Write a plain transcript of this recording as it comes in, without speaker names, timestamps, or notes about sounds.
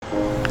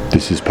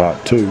This is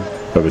part 2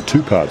 of a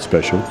 2-part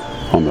special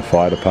on the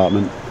Fire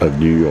Department of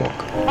New York.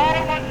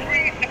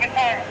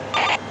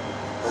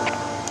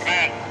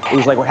 It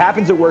was like, what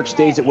happens at work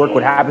stays at work,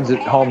 what happens at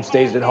home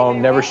stays at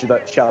home. Never shall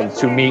the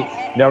two meet,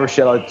 never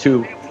shall the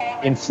two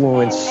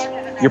influence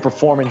your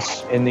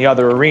performance in the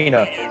other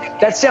arena.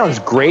 That sounds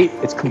great.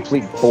 It's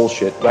complete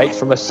bullshit, right?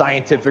 From a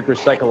scientific or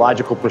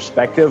psychological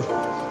perspective,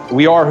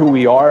 we are who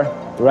we are,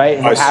 right?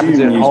 And what happens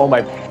at home,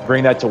 I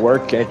bring that to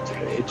work, and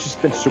it's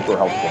just been super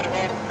helpful.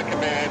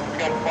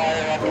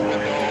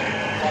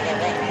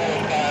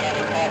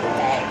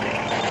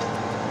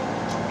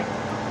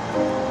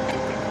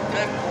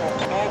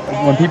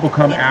 When people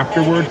come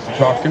afterwards to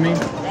talk to me,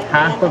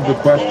 half of the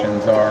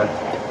questions are,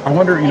 I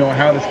wonder,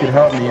 how this could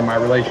help me in my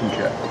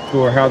relationship,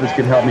 or how this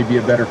could help me be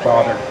a better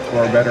father,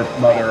 or a better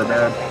mother, or a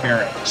better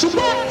parent. So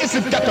why is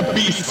it got to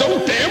be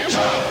so damn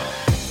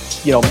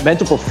tough?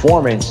 Mental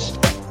performance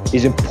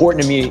is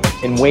important to me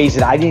in ways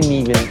that I didn't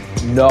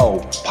even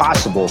know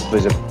possible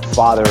as a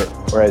father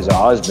or as a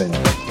husband.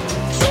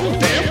 So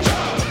damn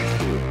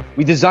tough.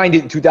 We designed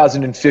it in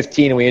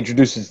 2015, and we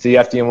introduced it to the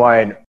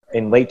FDNY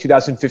in late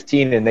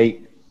 2015, and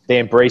they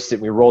embraced it.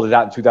 We rolled it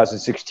out in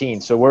 2016.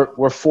 So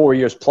we're 4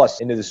 years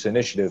plus into this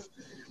initiative.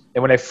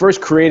 And when I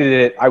first created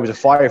it, I was a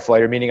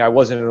firefighter, meaning I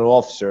wasn't an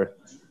officer.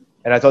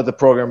 And I thought the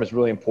program was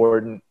really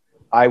important.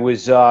 I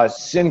was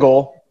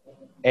single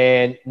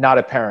and not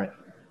a parent.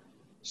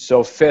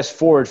 So fast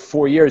forward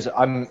 4 years,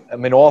 I'm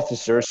an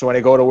officer. So when I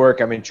go to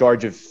work, I'm in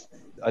charge of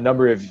a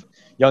number of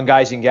young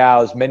guys and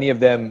gals, many of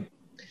them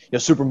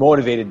super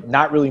motivated,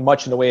 not really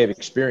much in the way of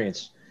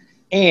experience.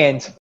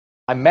 And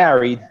I'm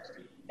married,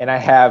 and I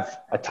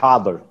have a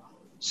toddler.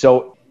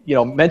 So,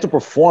 mental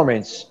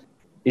performance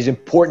is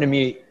important to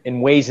me in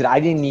ways that I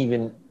didn't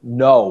even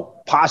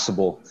know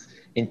possible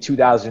in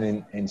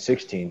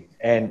 2016.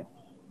 And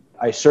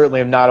I certainly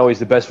am not always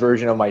the best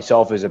version of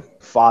myself as a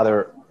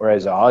father or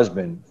as a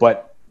husband,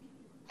 but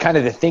kind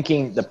of the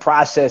thinking, the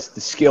process,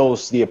 the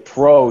skills, the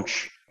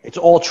approach, it's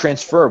all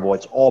transferable.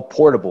 It's all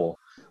portable.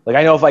 Like,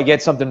 I know if I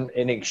get something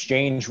in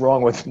exchange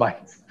wrong with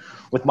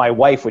my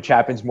wife, which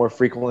happens more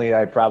frequently than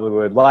I probably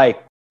would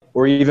like,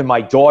 or even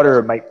my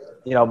daughter,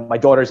 my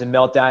daughter's in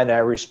meltdown, and I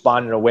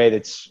respond in a way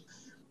that's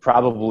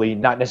probably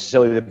not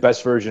necessarily the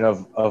best version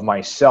of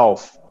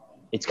myself.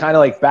 It's kind of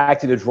like back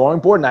to the drawing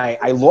board, and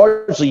I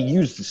largely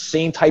use the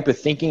same type of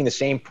thinking, the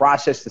same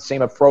process, the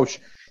same approach,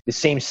 the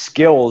same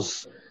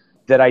skills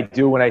that I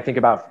do when I think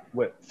about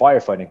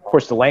firefighting. Of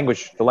course, the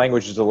language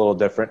is a little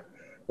different,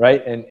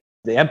 right? And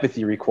the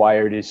empathy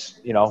required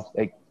is,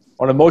 like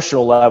on an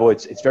emotional level,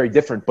 it's very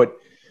different, but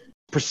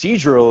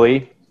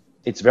procedurally,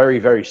 it's very,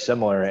 very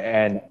similar.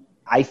 And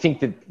I think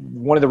that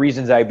one of the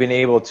reasons I've been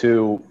able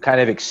to kind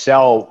of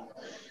excel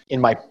in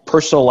my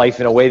personal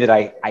life in a way that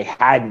I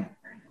hadn't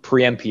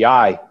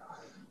pre-MPI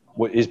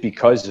is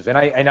because of, and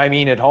I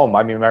mean at home,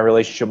 I mean my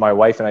relationship with my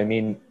wife, and I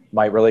mean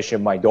my relationship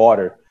with my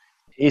daughter,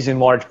 is in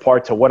large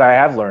part to what I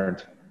have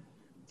learned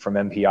from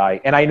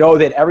MPI. And I know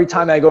that every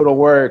time I go to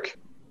work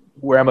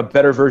where I'm a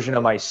better version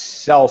of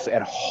myself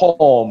at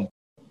home,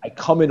 I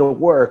come into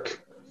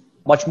work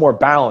much more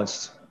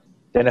balanced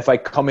than if I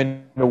come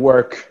into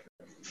work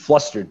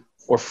flustered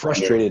or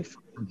frustrated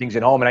from things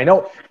at home. And I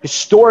know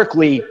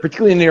historically,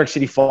 particularly in the New York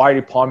City Fire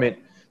Department,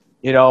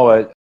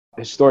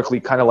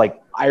 historically kind of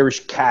like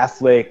Irish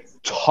Catholic,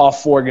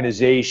 tough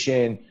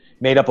organization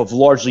made up of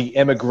largely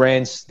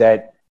immigrants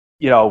that,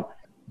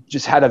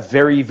 just had a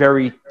very,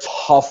 very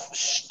tough,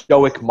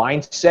 stoic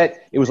mindset.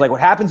 It was like, what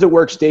happens at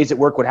work stays at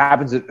work, what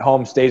happens at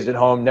home stays at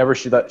home. Never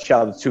shall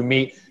the two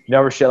meet,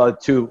 never shall the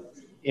two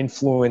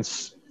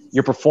influence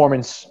your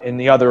performance in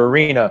the other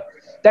arena.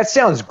 That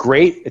sounds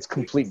great. It's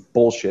complete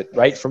bullshit,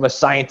 right? From a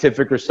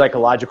scientific or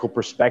psychological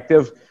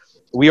perspective,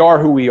 we are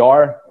who we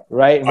are,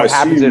 right? And what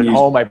happens at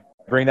home, I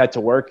bring that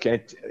to work,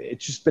 and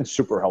it's just been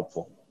super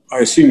helpful. I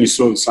assume you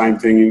saw the same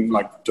thing in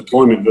like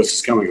deployment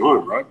versus coming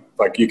home, right?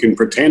 Like you can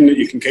pretend that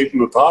you can keep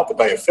them apart, but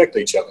they affect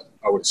each other,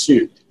 I would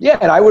assume. Yeah,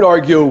 and I would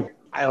argue,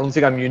 I don't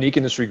think I'm unique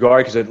in this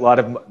regard, because a lot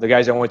of the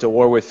guys I went to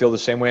war with feel the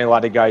same way. A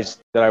lot of guys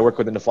that I work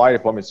with in the fire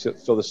department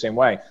feel the same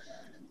way.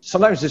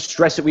 Sometimes the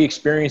stress that we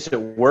experience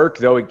at work,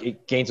 though,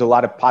 it gains a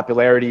lot of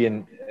popularity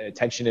and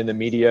attention in the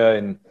media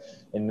and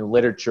in the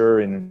literature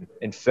and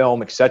in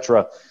film,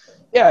 etc.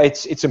 Yeah,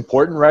 it's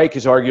important, right?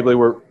 Because arguably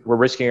we're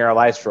risking our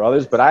lives for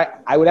others. But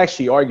I would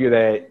actually argue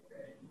that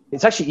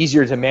it's actually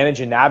easier to manage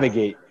and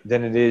navigate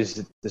than it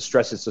is the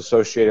stress that's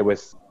associated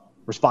with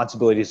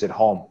responsibilities at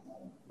home,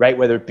 right?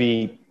 Whether it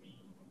be,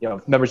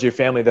 members of your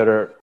family that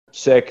are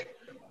sick,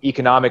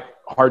 economic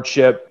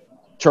hardship,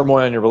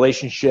 turmoil in your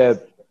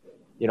relationship,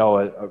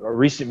 a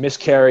recent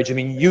miscarriage. I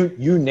mean,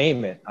 you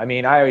name it. I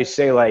mean, I always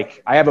say,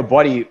 like, I have a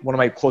buddy, one of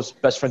my close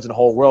best friends in the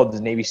whole world,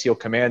 the Navy SEAL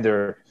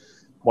commander,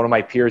 one of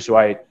my peers who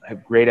I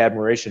have great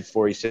admiration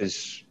for. He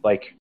says,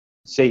 like,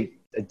 say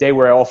a day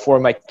where all 4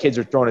 of my kids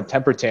are throwing a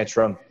temper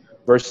tantrum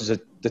versus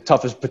the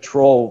toughest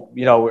patrol,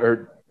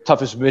 or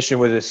toughest mission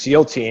with a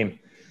SEAL team.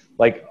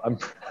 Like, I'm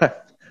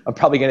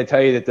probably going to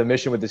tell you that the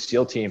mission with the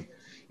SEAL team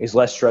is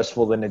less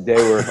stressful than a day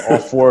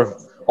where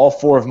all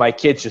 4 of my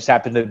kids just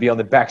happen to be on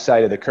the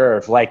backside of the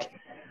curve. Like,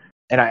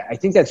 and I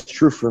think that's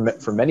true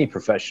for many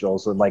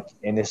professionals and like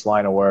in this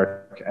line of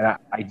work. And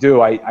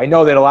I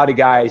know that a lot of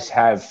guys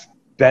have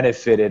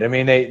benefited. I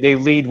mean, they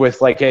lead with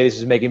like, hey, this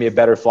is making me a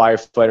better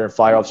firefighter and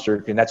fire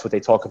officer, and that's what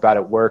they talk about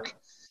at work.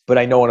 But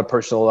I know on a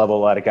personal level,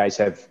 a lot of guys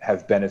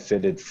have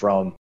benefited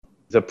from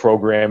the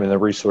program and the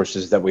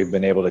resources that we've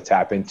been able to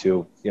tap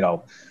into. You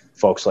know,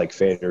 folks like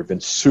Fader have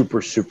been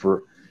super,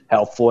 super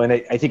helpful. And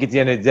I think at the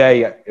end of the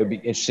day, it'll be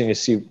interesting to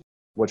see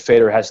what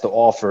Fader has to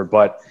offer.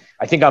 But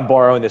I think I'm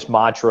borrowing this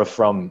mantra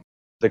from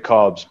the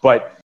Cubs,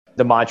 but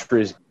the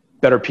mantra is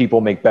better people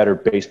make better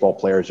baseball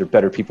players, or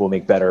better people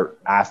make better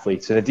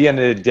athletes. And at the end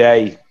of the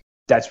day,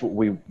 that's what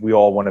we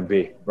all want to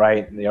be,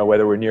 right? You know,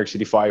 whether we're New York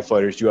City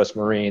firefighters, U.S.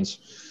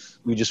 Marines,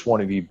 we just want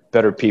to be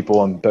better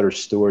people and better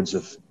stewards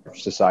of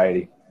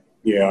society.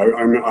 Yeah,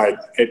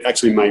 it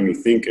actually made me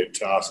think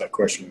to ask that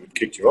question that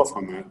kicked you off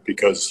on that,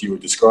 because you were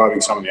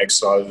describing some of the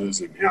exercises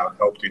and how it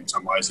helped in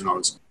some ways, and I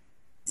was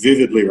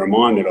vividly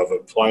reminded of a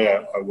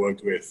player I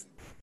worked with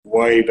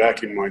way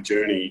back in my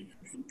journey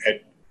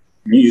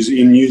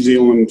in New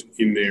Zealand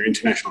in their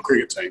international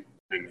cricket team,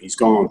 and he's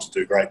gone on to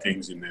do great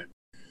things in the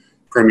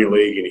Premier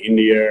League in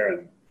India.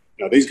 And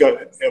you know, these guys,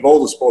 of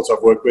all the sports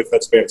I've worked with,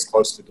 that's about as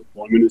close to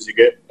deployment as you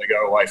get. They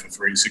go away for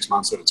 3 to 6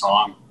 months at a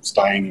time,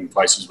 staying in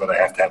places where they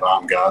have to have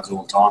armed guards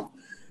all the time.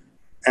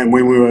 And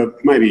when we were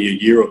maybe a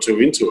year or 2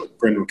 into it,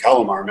 Brendan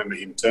McCullum, I remember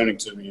him turning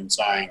to me and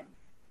saying,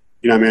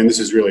 you know, man, this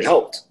has really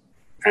helped.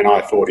 And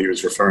I thought he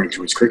was referring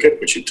to his cricket,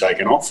 which had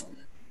taken off.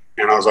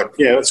 And I was like,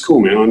 yeah, that's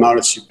cool, man. I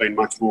noticed you've been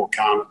much more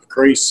calm at the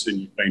crease, and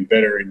you've been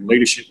better in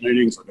leadership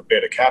meetings, like a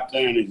better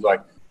captain. And he's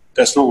like,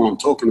 that's not what I'm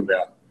talking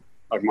about.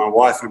 Like, my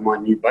wife and my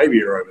new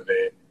baby are over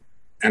there,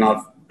 and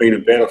I've been a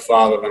better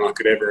father than I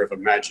could ever have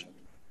imagined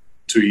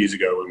 2 years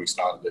ago when we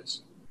started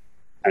this.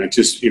 And it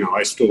just, you know,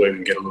 I still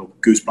even get a little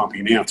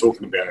goosebumpy now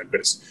talking about it,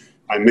 but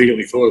I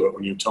immediately thought of it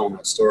when you were telling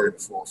that story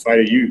before.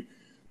 Fader,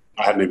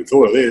 I hadn't even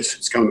thought of this.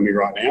 It's coming to me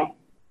right now.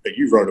 But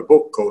you wrote a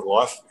book called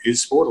Life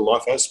is Sport, or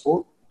Life as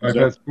Sport. Life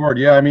as Sport.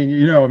 Yeah, I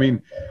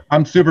mean,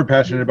 I'm super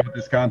passionate about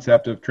this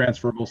concept of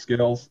transferable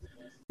skills.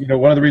 You know,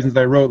 one of the reasons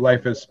I wrote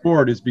Life as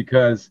Sport is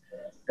because,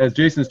 as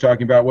Jason's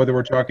talking about, whether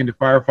we're talking to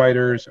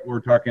firefighters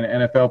or talking to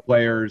NFL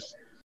players,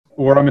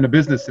 or I'm in a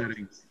business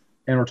setting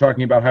and we're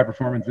talking about high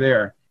performance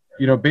there,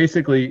 you know,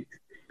 basically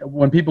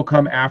when people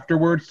come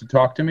afterwards to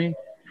talk to me,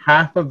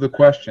 half of the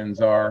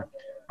questions are,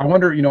 I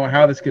wonder, you know,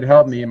 how this could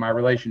help me in my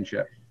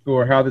relationship,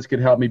 or how this could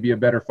help me be a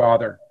better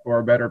father or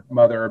a better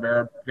mother or a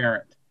better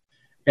parent.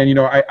 And, you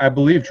know, I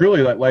believe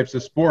truly that life's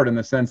a sport, in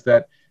the sense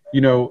that, you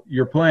know,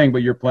 you're playing,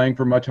 but you're playing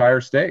for much higher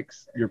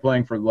stakes. You're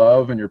playing for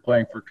love, and you're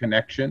playing for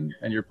connection,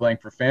 and you're playing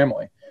for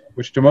family,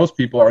 which to most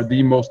people are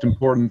the most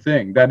important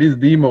thing. That is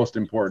the most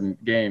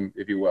important game,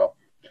 if you will.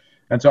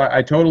 And so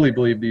I totally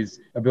believe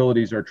these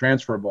abilities are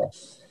transferable.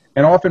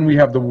 And often we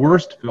have the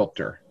worst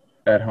filter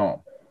at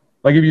home.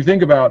 Like, if you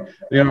think about,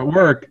 you know, at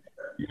work,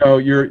 you know,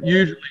 you're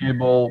usually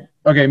able,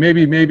 okay,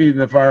 maybe in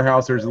the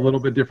firehouse there's a little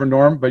bit different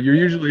norm, but you're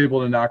usually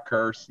able to not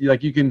curse. You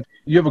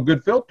have a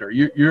good filter.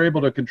 You're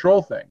able to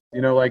control things.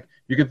 You know, like,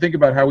 you can think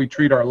about how we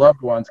treat our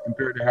loved ones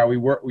compared to how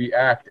we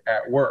act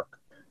at work.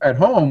 At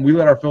home, we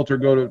let our filter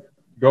go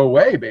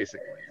away,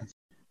 basically.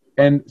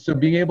 And so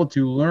being able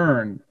to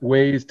learn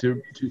ways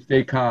to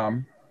stay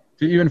calm,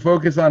 to even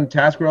focus on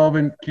task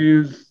relevant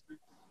cues,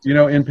 you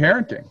know, in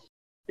parenting,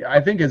 I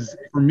think is,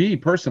 for me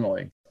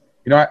personally,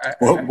 you know,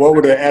 what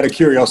would, out of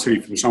curiosity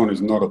from someone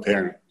who's not a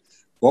parent,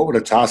 what would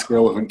a task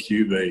relevant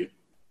cue be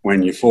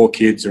when your 4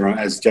 kids are,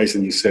 as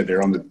Jason just said,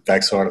 they're on the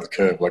backside of the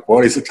curve? Like,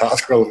 what is a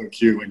task relevant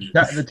cue when you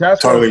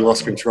totally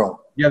lost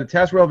control? Yeah, the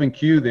task relevant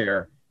cue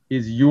there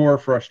is your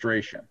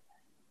frustration,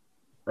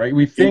 right?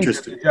 We think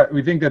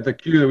that the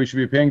cue that we should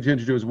be paying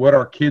attention to is what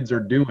our kids are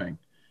doing.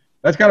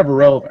 That's kind of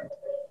irrelevant.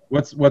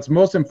 What's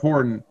most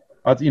important,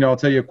 I'll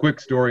tell you a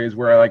quick story, is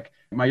where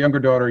my younger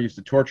daughter used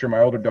to torture my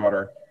older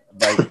daughter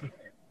by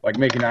like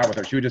making out with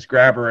her. She would just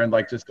grab her and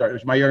just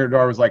start. My younger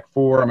daughter was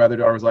 4, my other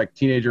daughter was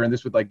teenager, and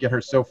this would get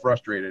her so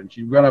frustrated. And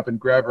she'd run up and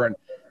grab her and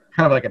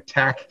kind of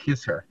attack,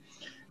 kiss her.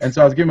 And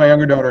so I was giving my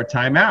younger daughter a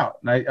timeout.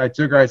 And I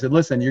took her, I said,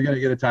 listen, you're going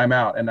to get a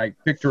timeout. And I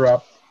picked her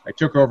up, I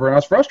took her over, and I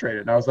was frustrated.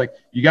 And I was like,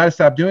 you got to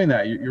stop doing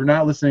that. You're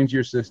not listening to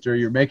your sister.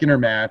 You're making her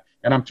mad.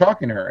 And I'm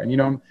talking to her. And,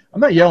 I'm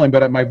not yelling,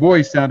 but my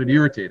voice sounded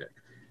irritated.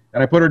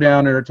 And I put her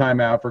down in her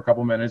timeout for a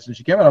couple minutes, and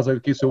she came out. I was like,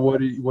 okay, so what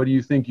do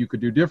you think you could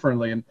do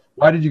differently? And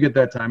why did you get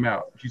that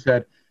timeout? She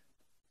said,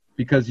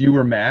 because you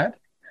were mad.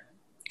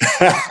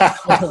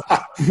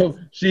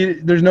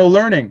 There's no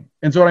learning.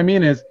 And so what I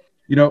mean is,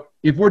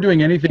 if we're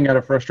doing anything out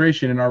of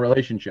frustration in our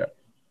relationship,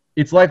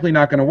 it's likely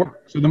not going to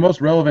work. So the most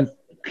relevant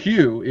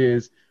cue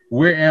is,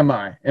 where am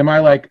I? Am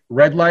I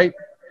red light,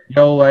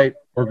 yellow light,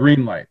 or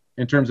green light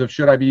in terms of,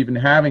 should I be even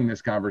having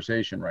this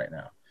conversation right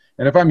now?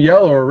 And if I'm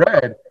yellow or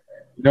red,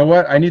 you know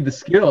what? I need the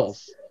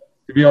skills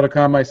to be able to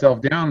calm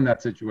myself down in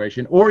that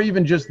situation, or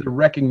even just the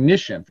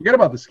recognition. Forget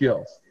about the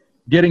skills.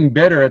 Getting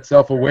better at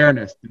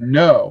self-awareness to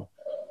know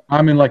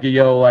I'm in a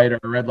yellow light or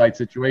a red light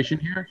situation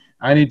here.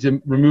 I need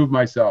to remove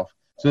myself.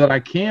 so that I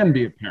can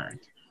be a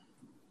parent.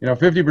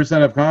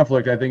 50% of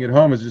conflict, I think, at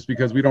home is just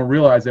because we don't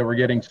realize that we're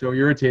getting so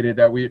irritated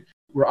that we're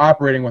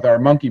operating with our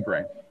monkey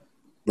brain.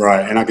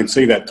 Right, and I can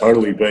see that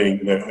totally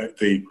being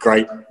the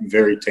great,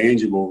 very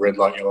tangible red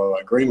light, yellow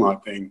light, green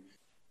light thing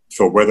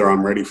for whether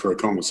I'm ready for a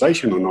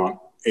conversation or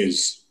not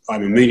is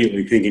I'm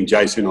immediately thinking,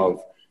 Jason,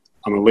 of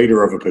I'm a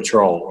leader of a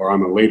patrol or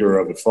I'm a leader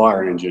of a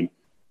fire engine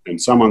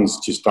and someone's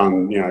just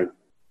done,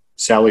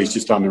 Sally's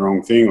just done the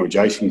wrong thing or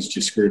Jason's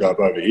just screwed up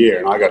over here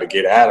and I got to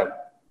get at them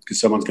because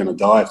someone's going to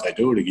die if they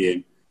do it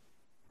again.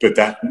 But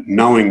that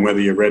knowing whether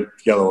you're red,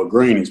 yellow or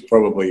green is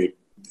probably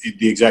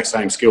the exact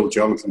same skill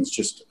Jonathan's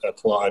just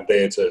applied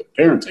there to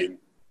parenting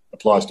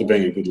applies to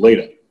being a good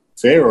leader.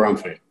 Fair or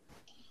unfair?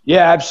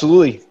 Yeah,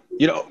 absolutely.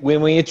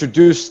 When we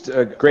introduced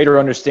a greater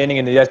understanding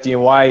in the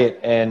FDNY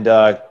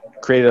and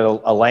created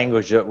a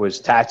language that was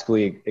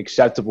tactically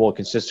acceptable,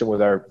 consistent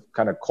with our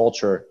kind of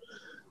culture,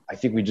 I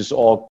think we just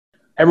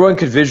everyone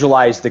could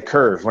visualize the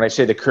curve. When I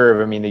say the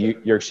curve, I mean the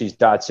Yerkes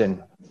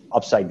Dotson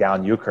upside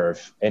down U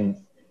curve. And,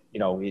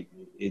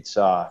 it's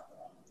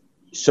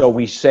so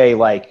we say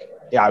like,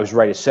 yeah, I was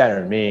right at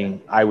center,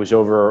 meaning I was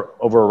over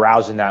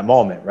aroused in that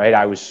moment, right?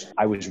 I was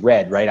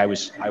red, right? I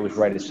was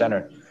right at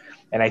center.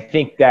 And I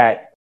think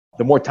that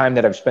the more time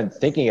that I've spent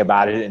thinking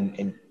about it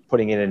and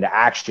putting it into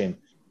action,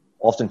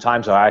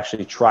 oftentimes I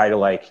actually try to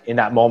like in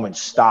that moment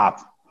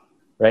stop,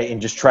 right?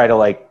 And just try to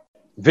like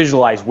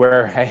visualize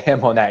where I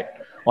am on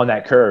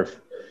that curve.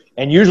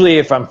 And usually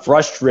if I'm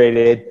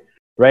frustrated,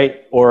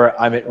 right, or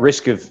I'm at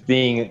risk of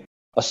being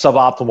a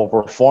suboptimal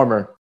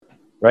performer,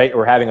 right,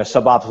 or having a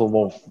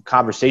suboptimal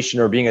conversation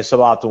or being a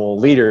suboptimal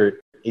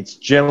leader, it's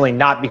generally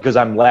not because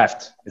I'm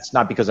left. It's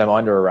not because I'm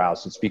under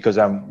aroused. It's because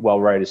I'm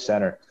well right of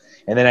center.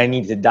 And then I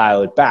need to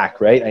dial it back,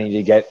 right? I need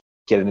to get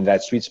into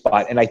that sweet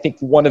spot. And I think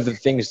one of the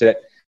things that,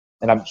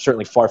 and I'm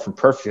certainly far from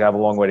perfect, I have a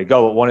long way to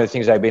go, but one of the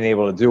things I've been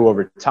able to do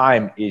over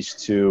time is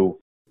to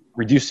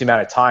reduce the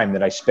amount of time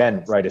that I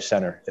spend right of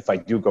center if I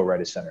do go right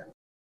of center.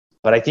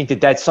 But I think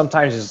that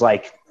sometimes is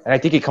like, and I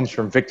think it comes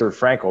from Viktor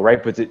Frankl,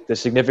 right? But the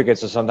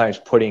significance of sometimes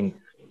putting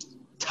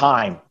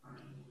time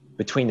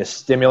between the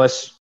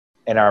stimulus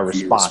and our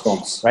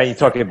response, right? You're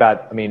talking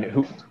about, I mean,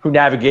 who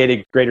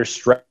navigated greater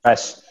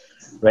stress,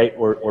 right,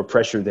 or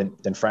pressure than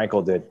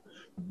Frankl did?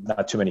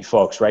 Not too many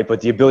folks, right?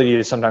 But the ability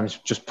to sometimes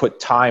just put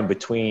time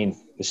between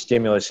the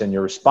stimulus and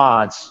your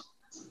response,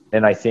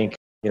 and I think,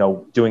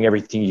 doing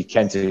everything you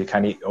can to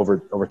kind of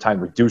over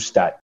time reduce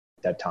that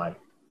time.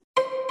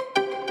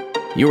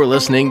 You are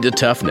listening to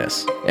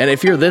Toughness, and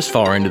if you're this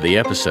far into the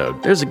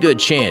episode, there's a good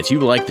chance you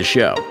like the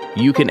show.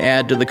 You can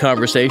add to the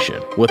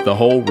conversation with the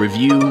whole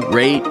review,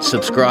 rate,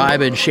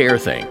 subscribe, and share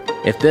thing.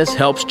 If this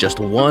helps just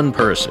one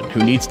person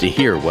who needs to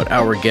hear what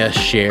our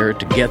guests share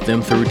to get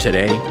them through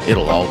today,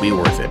 it'll all be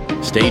worth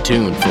it. Stay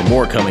tuned for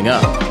more coming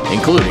up,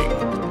 including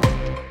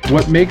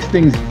what makes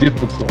things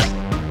difficult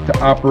to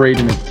operate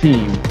in a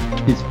team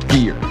is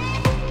fear.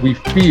 We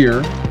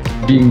fear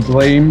being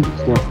blamed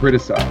or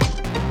criticized.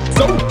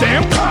 So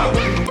damn proud.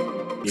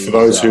 For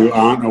those who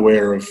aren't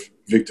aware of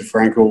Viktor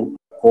Frankl,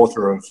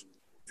 author of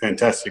a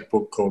fantastic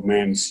book called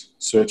Man's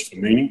Search for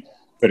Meaning,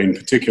 but in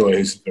particular,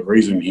 the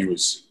reason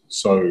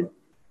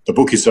the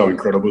book is so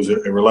incredible is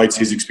it relates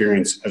his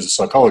experience as a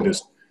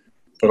psychologist,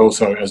 but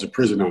also as a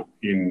prisoner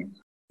in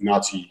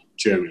Nazi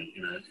Germany,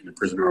 in a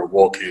prisoner of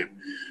war camp.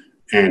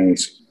 And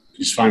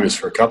he's famous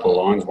for a couple of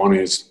lines. One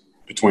is,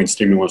 between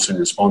stimulus and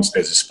response,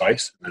 there's a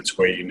space, and that's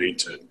where you need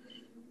to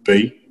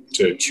be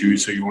to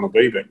choose who you want to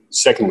be. But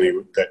secondly,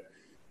 that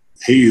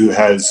he who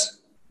has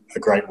a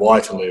great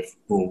why to live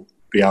will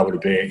be able to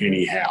bear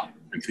any how,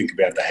 and think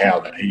about the how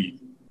that he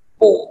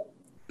bore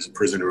as a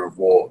prisoner of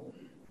war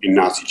in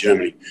Nazi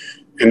Germany.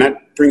 And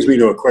that brings me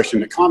to a question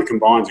that kind of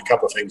combines a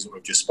couple of things that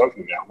we've just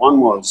spoken about.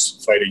 One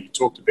was, Feder, you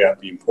talked about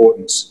the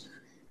importance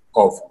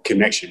of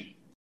connection.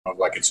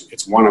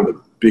 It's one of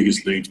the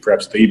biggest needs,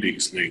 perhaps the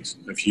biggest needs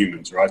of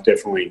humans, right?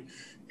 Definitely,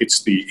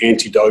 it's the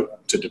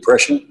antidote to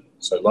depression.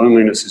 So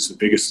loneliness is the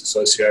biggest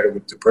associated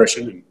with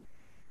depression, and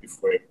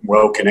if we're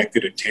well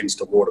connected, it tends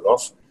to ward it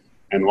off.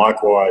 And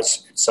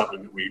likewise, it's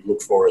something that we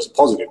look for as a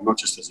positive, not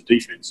just as a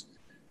defense.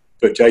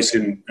 But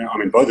Jason,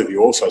 both of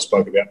you also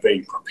spoke about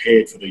being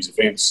prepared for these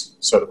events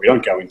so that we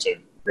don't go into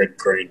red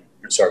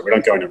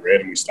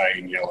and we stay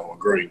in yellow or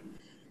green,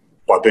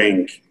 by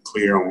being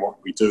clear on what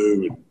we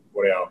do and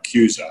what our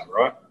cues are,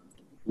 right?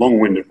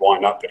 Long-winded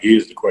wind up, but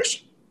here's the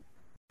question.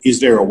 Is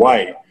there a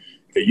way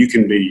that you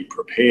can be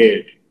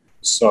prepared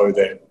so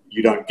that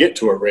you don't get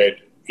to a red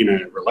in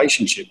a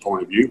relationship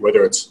point of view,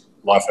 whether it's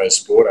life as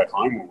sport at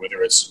home or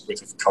whether it's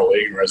with a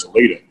colleague or as a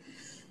leader?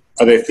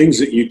 Are there things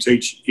that you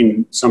teach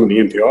in some of the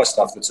MPI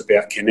stuff that's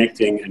about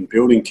connecting and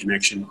building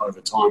connection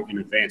over time in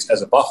advance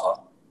as a buffer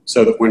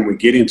so that when we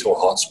get into a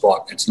hot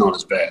spot, it's not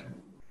as bad?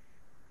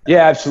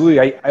 Yeah,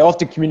 absolutely. I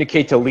often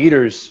communicate to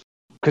leaders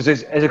because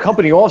as a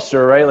company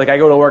officer, right, like I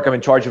go to work, I'm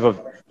in charge of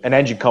an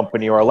engine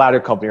company or a ladder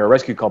company or a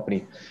rescue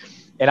company.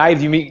 And I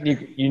have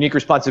the unique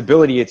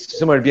responsibility. It's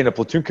similar to being a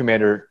platoon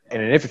commander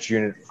in an infantry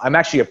unit. I'm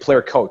actually a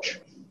player coach.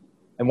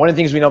 And one of the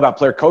things we know about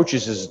player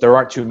coaches is there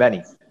aren't too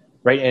many.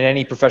 right, in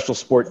any professional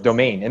sport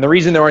domain. And the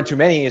reason there aren't too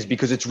many is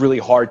because it's really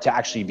hard to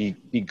actually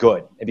be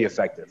good and be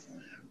effective,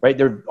 right?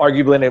 There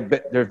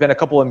have been a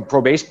couple in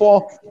pro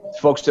baseball,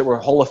 folks that were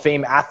Hall of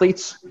Fame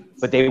athletes,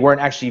 but they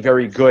weren't actually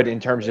very good in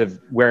terms of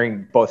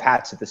wearing both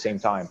hats at the same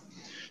time.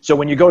 So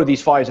when you go to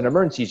these fires and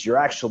emergencies, you're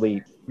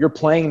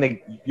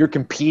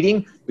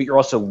competing, but you're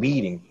also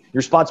leading. You're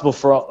responsible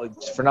for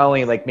not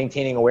only like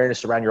maintaining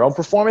awareness around your own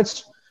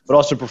performance, but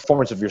also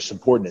performance of your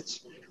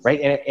subordinates, right?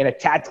 In a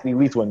tactically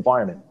lethal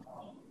environment.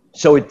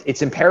 So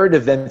it's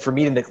imperative then for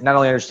me to not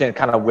only understand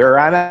kind of where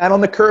I'm at on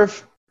the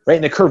curve, right?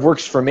 And the curve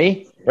works for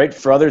me, right?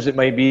 For others, it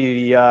might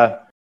be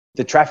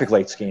the traffic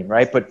light scheme,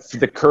 right? But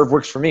the curve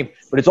works for me.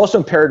 But it's also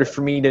imperative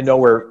for me to know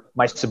where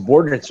my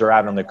subordinates are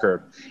out on the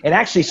curve. And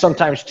actually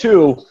sometimes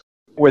too,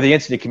 where the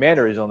incident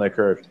commander is on the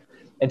curve.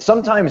 And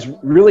sometimes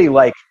really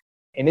like,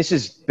 and this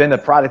has been the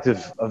product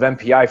of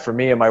MPI for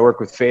me and my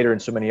work with Fader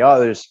and so many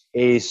others,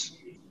 is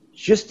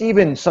just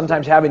even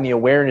sometimes having the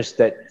awareness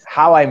that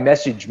how I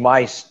message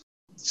my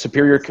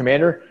superior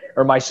commander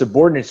or my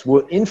subordinates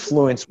will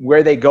influence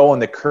where they go on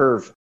the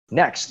curve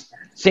next.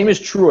 Same is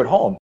true at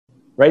home,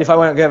 right? If I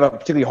want to have a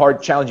particularly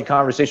hard, challenging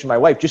conversation with my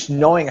wife, just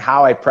knowing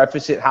how I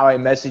preface it, how I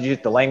message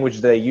it, the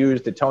language that I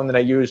use, the tone that I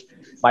use,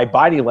 my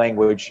body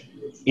language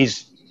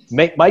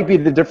might be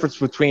the difference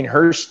between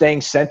her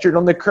staying centered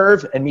on the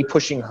curve and me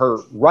pushing her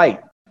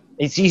right.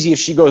 It's easy if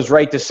she goes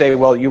right to say,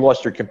 well, you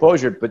lost your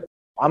composure, but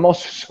I'm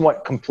also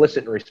somewhat complicit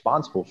and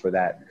responsible for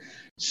that.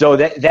 So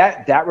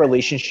that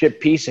relationship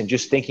piece and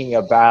just thinking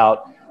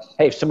about,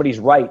 hey, if somebody's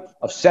right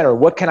of center,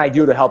 what can I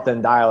do to help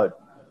them dial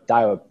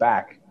it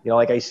back? You know,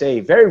 like I say,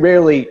 very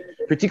rarely,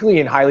 particularly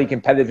in highly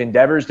competitive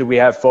endeavors, do we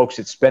have folks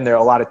that spend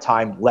a lot of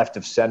time left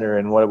of center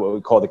in what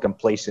we call the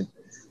complacent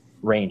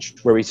range,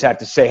 where we have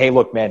to say, hey,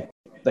 look, man,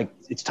 like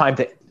it's time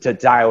to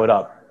dial it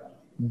up.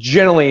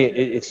 Generally,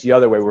 it's the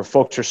other way, where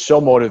folks are so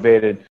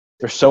motivated,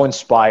 they're so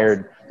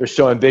inspired, they're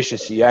so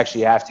ambitious, you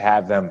actually have to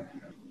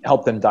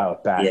help them dial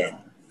it back. Yeah.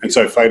 And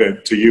so, Fader,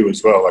 to you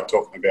as well, like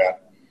talking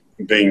about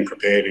being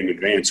prepared in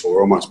advance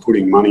or almost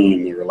putting money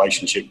in the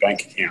relationship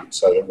bank account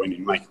so that when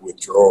you make a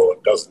withdrawal,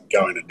 it doesn't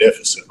go in a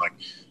deficit. Like,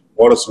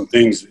 what are some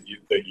things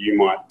that you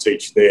might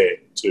teach there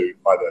to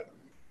either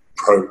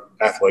pro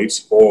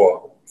athletes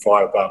or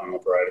fire department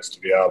operators to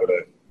be able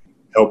to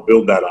help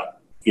build that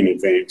up in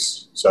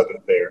advance so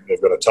that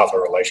they've got a tougher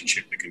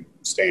relationship that can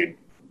stand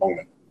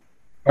longer?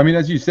 I mean,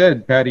 as you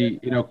said, Patty,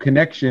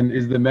 connection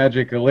is the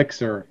magic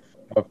elixir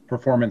of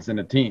performance in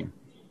a team.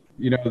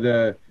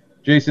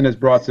 Jason has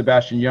brought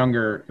Sebastian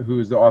Younger, who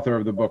is the author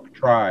of the book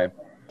Tribe,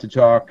 to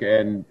talk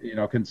and,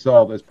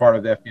 consult as part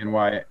of the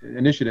FDNY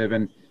initiative.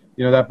 And,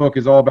 that book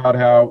is all about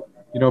how,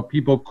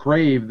 people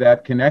crave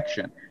that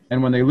connection.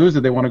 And when they lose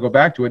it, they want to go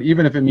back to it,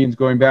 even if it means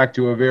going back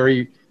to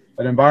an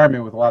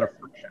environment with a lot of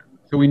friction.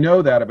 So we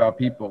know that about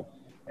people.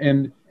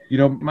 And,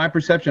 my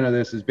perception of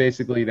this is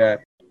basically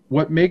that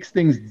what makes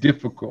things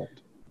difficult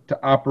to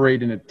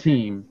operate in a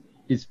team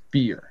is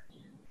fear.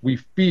 We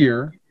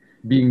fear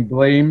being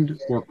blamed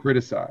or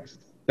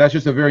criticized. That's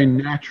just a very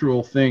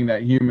natural thing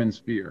that humans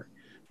fear.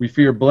 We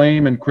fear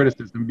blame and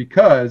criticism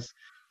because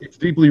it's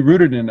deeply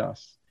rooted in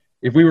us.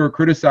 If we were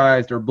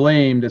criticized or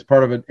blamed as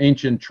part of an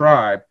ancient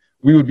tribe,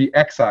 we would be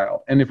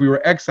exiled. And if we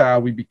were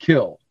exiled, we'd be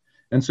killed.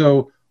 And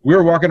so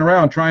we're walking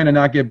around trying to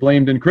not get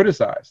blamed and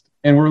criticized.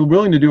 And we're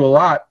willing to do a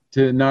lot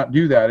to not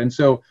do that. And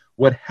so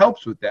what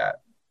helps with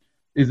that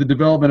is the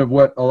development of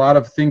what a lot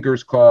of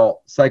thinkers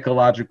call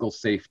psychological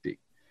safety.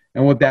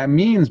 And what that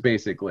means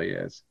basically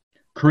is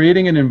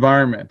creating an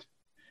environment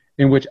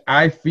in which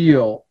I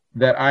feel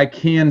that I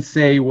can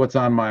say what's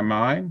on my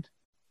mind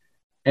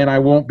and I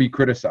won't be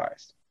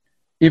criticized.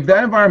 If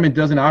that environment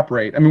doesn't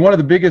operate, I mean, one of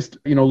the biggest,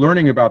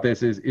 learning about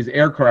this is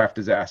aircraft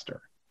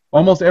disaster.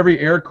 Almost every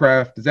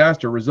aircraft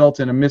disaster results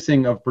in a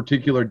missing of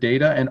particular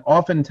data. And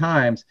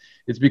oftentimes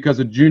it's because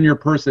a junior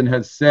person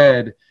has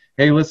said,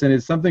 hey, listen,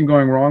 is something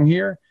going wrong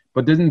here?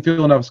 But doesn't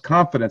feel enough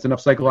confidence,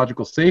 enough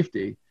psychological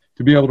safety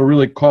to be able to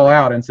really call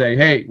out and say,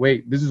 hey,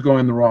 wait, this is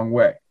going the wrong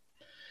way.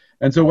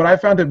 And so what I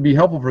found to be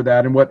helpful for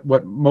that, and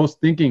what most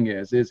thinking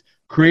is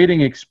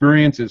creating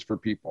experiences for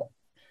people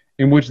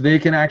in which they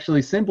can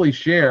actually simply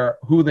share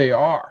who they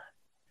are.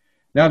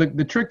 Now,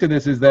 the trick to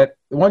this is that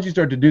once you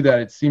start to do that,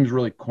 it seems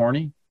really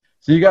corny.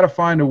 So you got to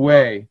find a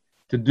way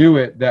to do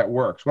it that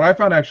works. What I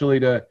found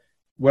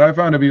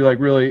to be like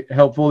really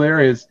helpful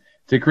there is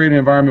to create an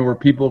environment where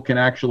people can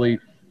actually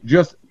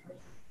just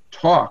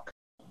talk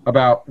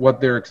about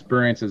what their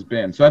experience has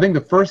been. So I think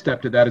the first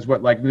step to that is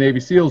what like the Navy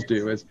SEALs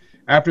do is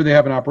after they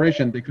have an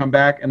operation, they come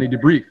back and they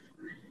debrief.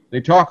 They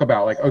talk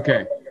about like,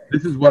 okay,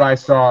 this is what I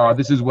saw,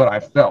 this is what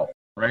I felt,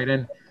 right?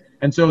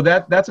 And so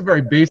that's a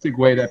very basic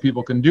way that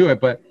people can do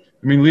it. But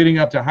I mean, leading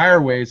up to higher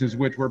ways is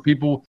where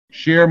people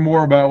share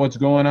more about what's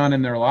going on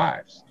in their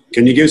lives.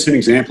 Can you give us an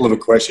example of a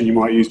question you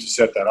might use to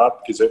set that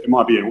up? Because it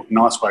might be a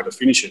nice way to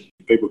finish it.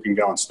 People can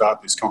go and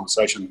start this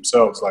conversation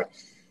themselves. Like,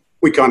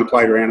 we kind of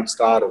played around at the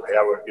start of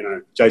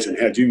Jason,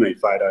 how'd you meet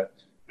Fader?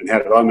 And how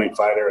did I meet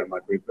Fader? And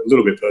like, a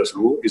little bit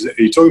personal.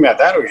 Are you talking about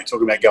that, or are you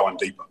talking about going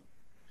deeper?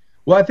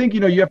 Well, I think,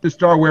 you have to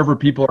start wherever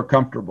people are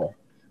comfortable.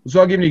 So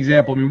I'll give you an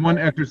example. I mean, one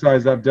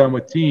exercise I've done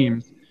with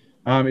teams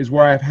is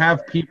where I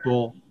have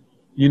people,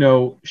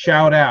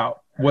 shout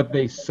out what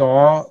they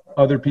saw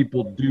other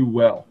people do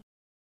well,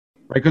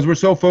 right? Because we're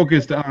so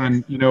focused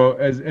on,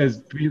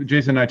 as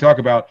Jason and I talk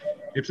about,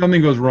 if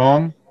something goes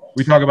wrong,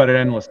 we talk about it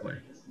endlessly.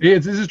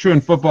 This is true in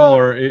football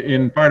or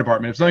in fire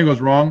department. If something goes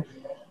wrong,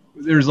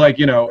 there's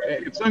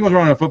if something goes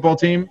wrong on a football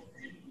team,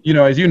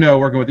 as you know,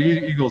 working with the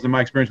Eagles and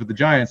my experience with the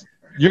Giants,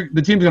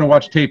 the team's going to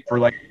watch tape for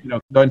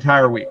the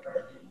entire week.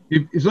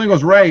 If something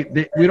goes right,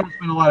 we don't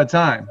spend a lot of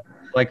time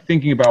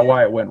thinking about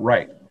why it went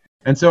right.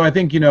 And so I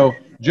think,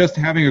 just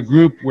having a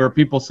group where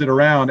people sit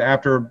around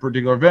after a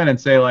particular event and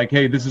say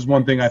hey, this is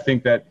one thing I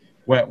think that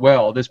went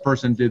well. This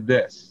person did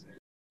this,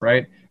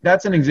 right?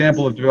 That's an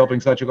example of developing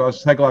such a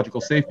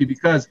psychological safety,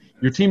 because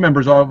your team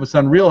members all of a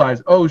sudden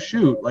realize, oh,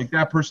 shoot,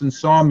 that person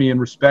saw me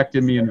and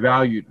respected me and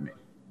valued me.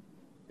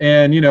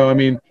 And,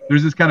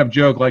 there's this kind of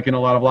joke, in a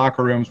lot of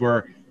locker rooms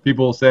where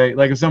people say,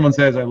 if someone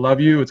says, I love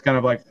you, it's kind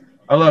of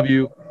I love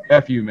you,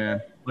 F you,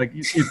 man.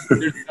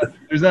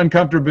 There's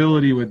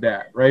uncomfortability with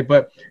that, right?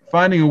 But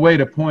finding a way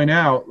to point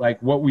out,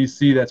 what we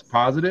see that's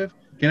positive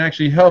can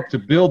actually help to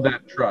build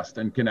that trust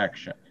and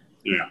connection.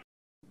 Yeah.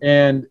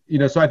 And,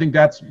 so I think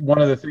that's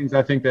one of the things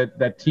I think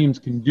that teams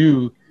can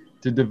do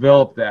to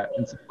develop that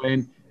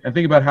and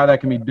think about how that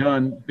can be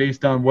done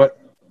based on what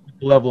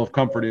the level of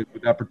comfort is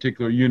with that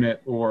particular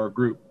unit or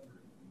group.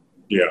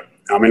 Yeah.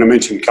 I mean, I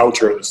mentioned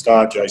culture at the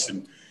start,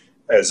 Jason,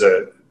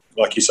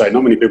 like you say,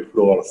 not many people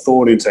put a lot of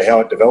thought into how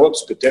it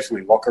develops, but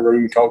definitely locker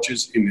room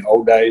cultures in the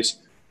old days,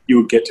 you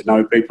would get to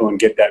know people and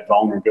get that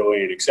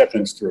vulnerability and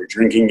acceptance through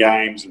drinking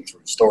games and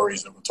through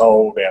stories that were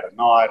told out at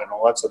night and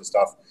all that sort of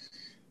stuff.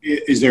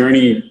 Is there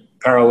any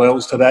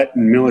parallels to that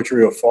in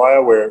military or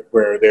fire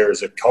where there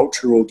is a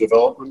cultural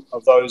development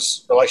of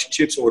those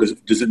relationships, or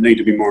does it need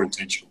to be more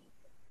intentional?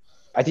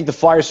 I think the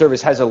fire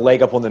service has a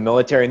leg up on the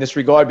military in this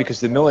regard,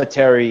 because the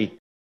military,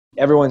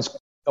 everyone's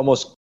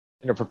almost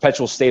in a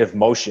perpetual state of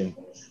motion,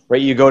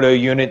 right? You go to a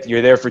unit,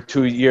 you're there for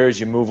 2 years,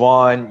 you move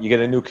on, you get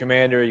a new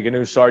commander, you get a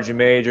new sergeant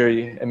major.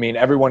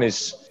 Everyone you're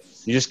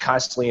just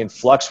constantly in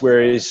flux,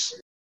 whereas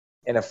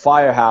in a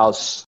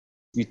firehouse,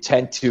 you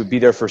tend to be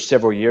there for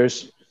several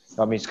years.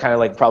 It's kind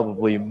of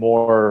probably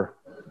more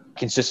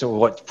consistent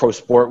with what pro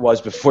sport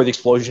was before the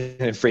explosion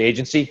in free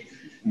agency,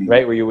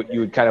 right? Where you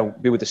would kind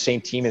of be with the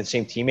same team and the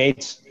same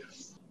teammates.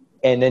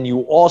 And then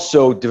you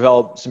also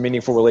develop some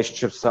meaningful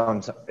relationships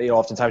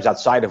oftentimes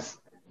outside of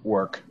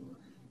work,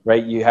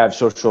 right? You have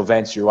social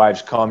events, your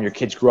wives come, your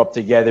kids grew up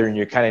together, and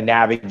you're kind of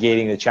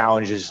navigating the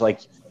challenges.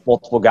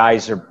 Multiple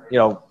guys are,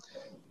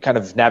 kind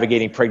of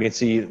navigating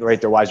pregnancy, right?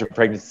 Their wives are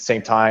pregnant at the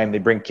same time. They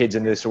bring kids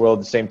into this world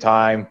at the same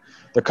time.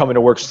 They're coming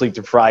to work sleep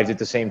deprived at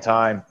the same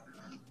time.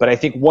 But I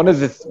think one of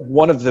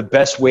the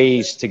best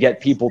ways to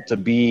get people to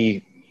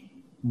be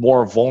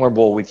more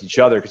vulnerable with each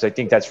other, because I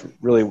think that's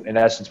really, in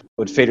essence,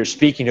 what Feder's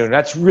speaking to, and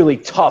that's really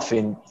tough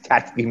in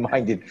tactically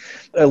minded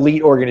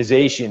elite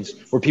organizations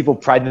where people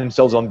pride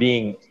themselves on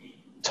being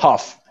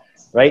tough,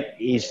 right?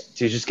 Is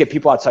to just get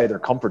people outside their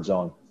comfort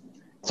zone.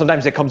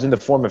 Sometimes it comes in the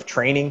form of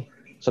training.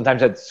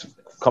 Sometimes it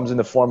comes in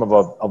the form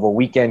of a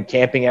weekend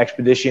camping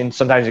expedition.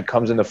 Sometimes it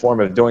comes in the form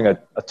of doing a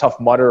tough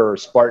mutter or a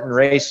Spartan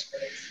race.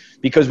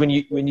 Because when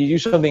you do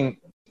something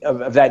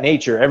of that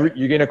nature,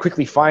 you're going to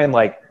quickly find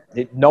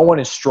no one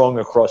is strong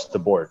across the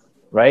board,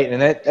 right? And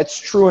that's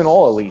true in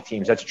all elite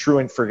teams. That's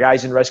true for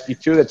guys in rescue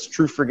too. That's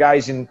true for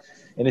guys in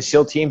the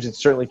SEAL teams. It's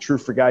certainly true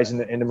for guys in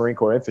the Marine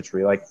Corps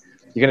infantry.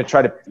 You're going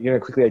to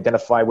quickly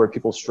identify where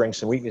people's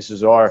strengths and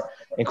weaknesses are.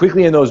 And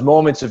quickly in those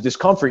moments of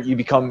discomfort, you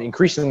become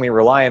increasingly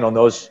reliant on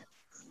those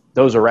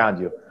around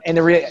you. And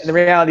the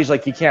reality is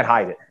you can't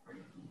hide it,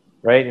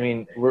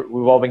 right?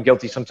 We've all been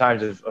guilty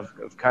sometimes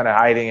of kind of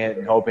hiding it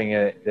and hoping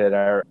that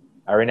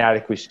our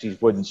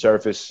inadequacies wouldn't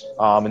surface.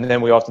 And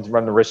then we often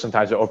run the risk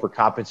sometimes of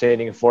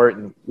overcompensating for it,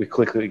 and we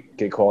quickly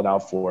get called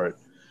out for it.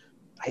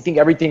 I think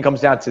everything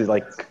comes down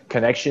to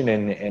connection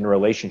and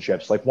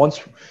relationships.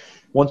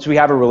 Once we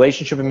have a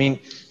relationship,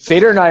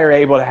 Feder and I are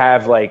able to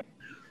have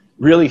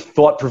really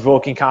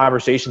thought-provoking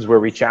conversations where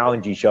we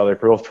challenge each other,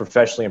 both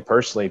professionally and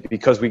personally,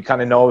 because we kind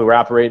of know we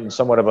operate in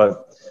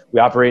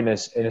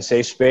a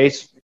safe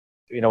space.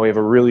 We have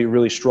a really,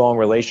 really strong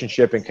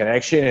relationship and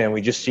connection, and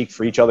we just seek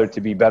for each other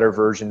to be better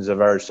versions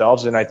of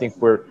ourselves. And I think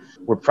we're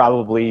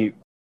probably,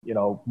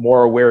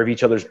 more aware of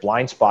each other's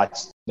blind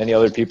spots than the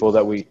other people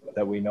that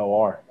we know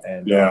are.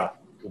 And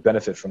we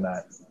benefit from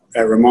that.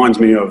 It reminds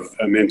me of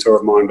a mentor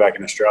of mine back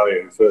in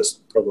Australia who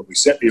first probably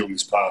set me on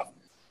this path.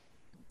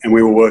 And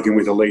we were working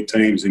with elite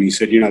teams, and he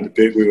said,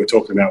 we were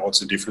talking about what's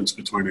the difference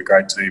between a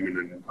great team and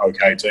an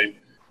okay team.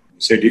 He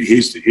said,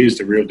 here's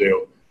the real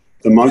deal.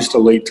 The most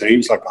elite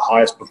teams, the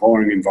highest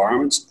performing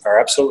environments, are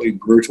absolutely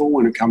brutal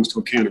when it comes to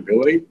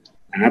accountability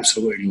and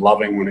absolutely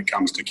loving when it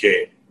comes to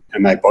care.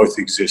 And they both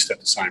exist at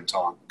the same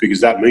time,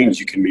 because that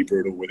means you can be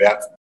brutal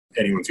without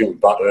anyone feeling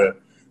butthurt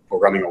or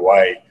running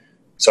away.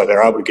 So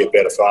they're able to get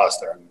better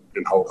faster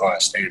and hold higher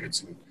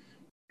standards.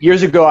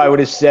 Years ago, I would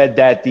have said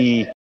that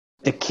the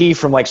the key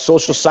from like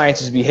social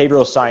sciences,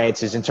 behavioral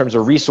sciences in terms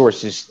of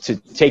resources to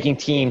taking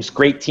teams,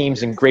 great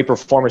teams and great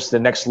performers to the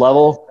next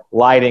level,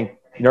 lied in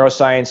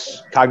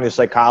neuroscience, cognitive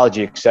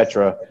psychology,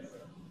 etc.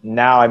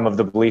 Now I'm of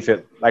the belief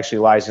it actually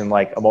lies in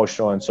like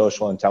emotional and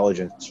social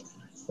intelligence,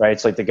 right?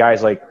 It's like the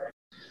guys like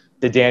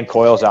the Dan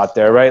Coyles out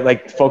there, right?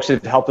 Like folks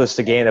that help us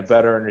to gain a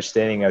better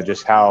understanding of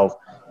just how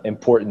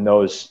important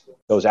those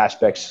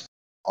aspects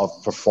of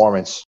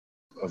performance,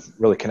 of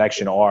really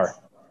connection are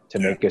to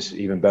make us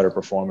even better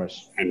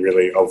performers. And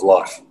really of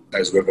life,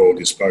 as we've all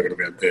just spoken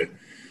about there.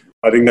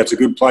 I think that's a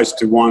good place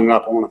to wind it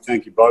up. I want to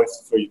thank you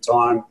both for your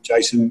time.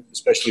 Jason,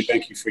 especially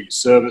thank you for your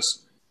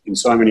service in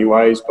so many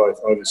ways, both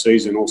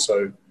overseas and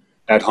also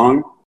at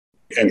home.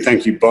 And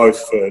thank you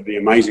both for the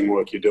amazing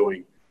work you're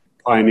doing,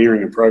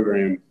 pioneering a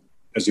program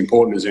as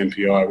important as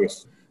MPI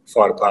with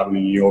Fire Department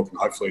in New York. And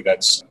hopefully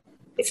that's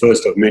the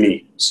first of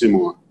many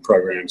similar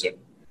programs at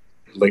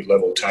elite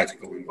level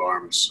tactical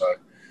environments. So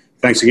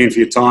thanks again for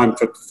your time.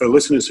 For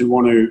listeners who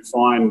want to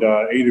find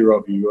either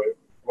of you,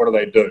 what do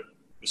they do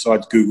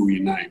besides Google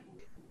your name?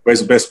 Where's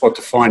the best spot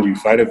to find you,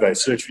 Fade? If they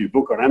search for your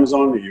book on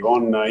Amazon, are you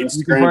on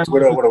Instagram,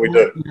 Twitter? What do we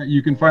do?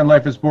 You can find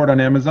Life is Sport on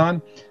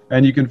Amazon,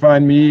 and you can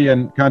find me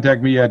and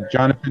contact me at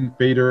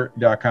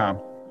jonathanfader.com.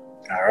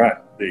 All right.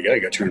 There you go.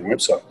 You got your own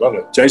website. Love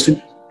it.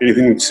 Jason,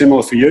 anything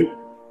similar for you?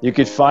 You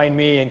could find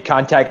me and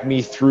contact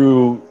me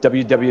through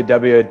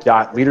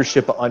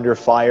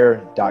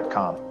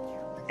www.leadershipunderfire.com.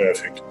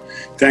 Perfect.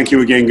 Thank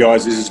you again,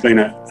 guys. This has been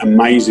an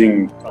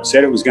amazing. I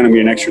said it was going to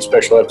be an extra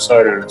special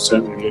episode, and it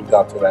certainly lived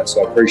up to that.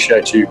 So I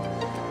appreciate you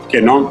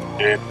getting on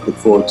and look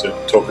forward to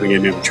talking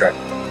again down the track.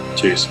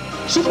 Cheers.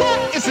 So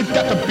what is it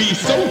got to be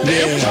so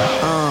damn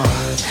tough?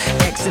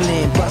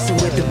 Excellent, busting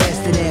with the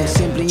best of them.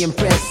 Simply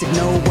impressive,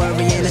 no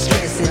worry and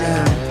stressing.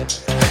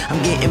 I'm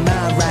getting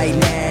mine right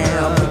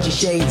now. Put your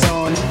shades on.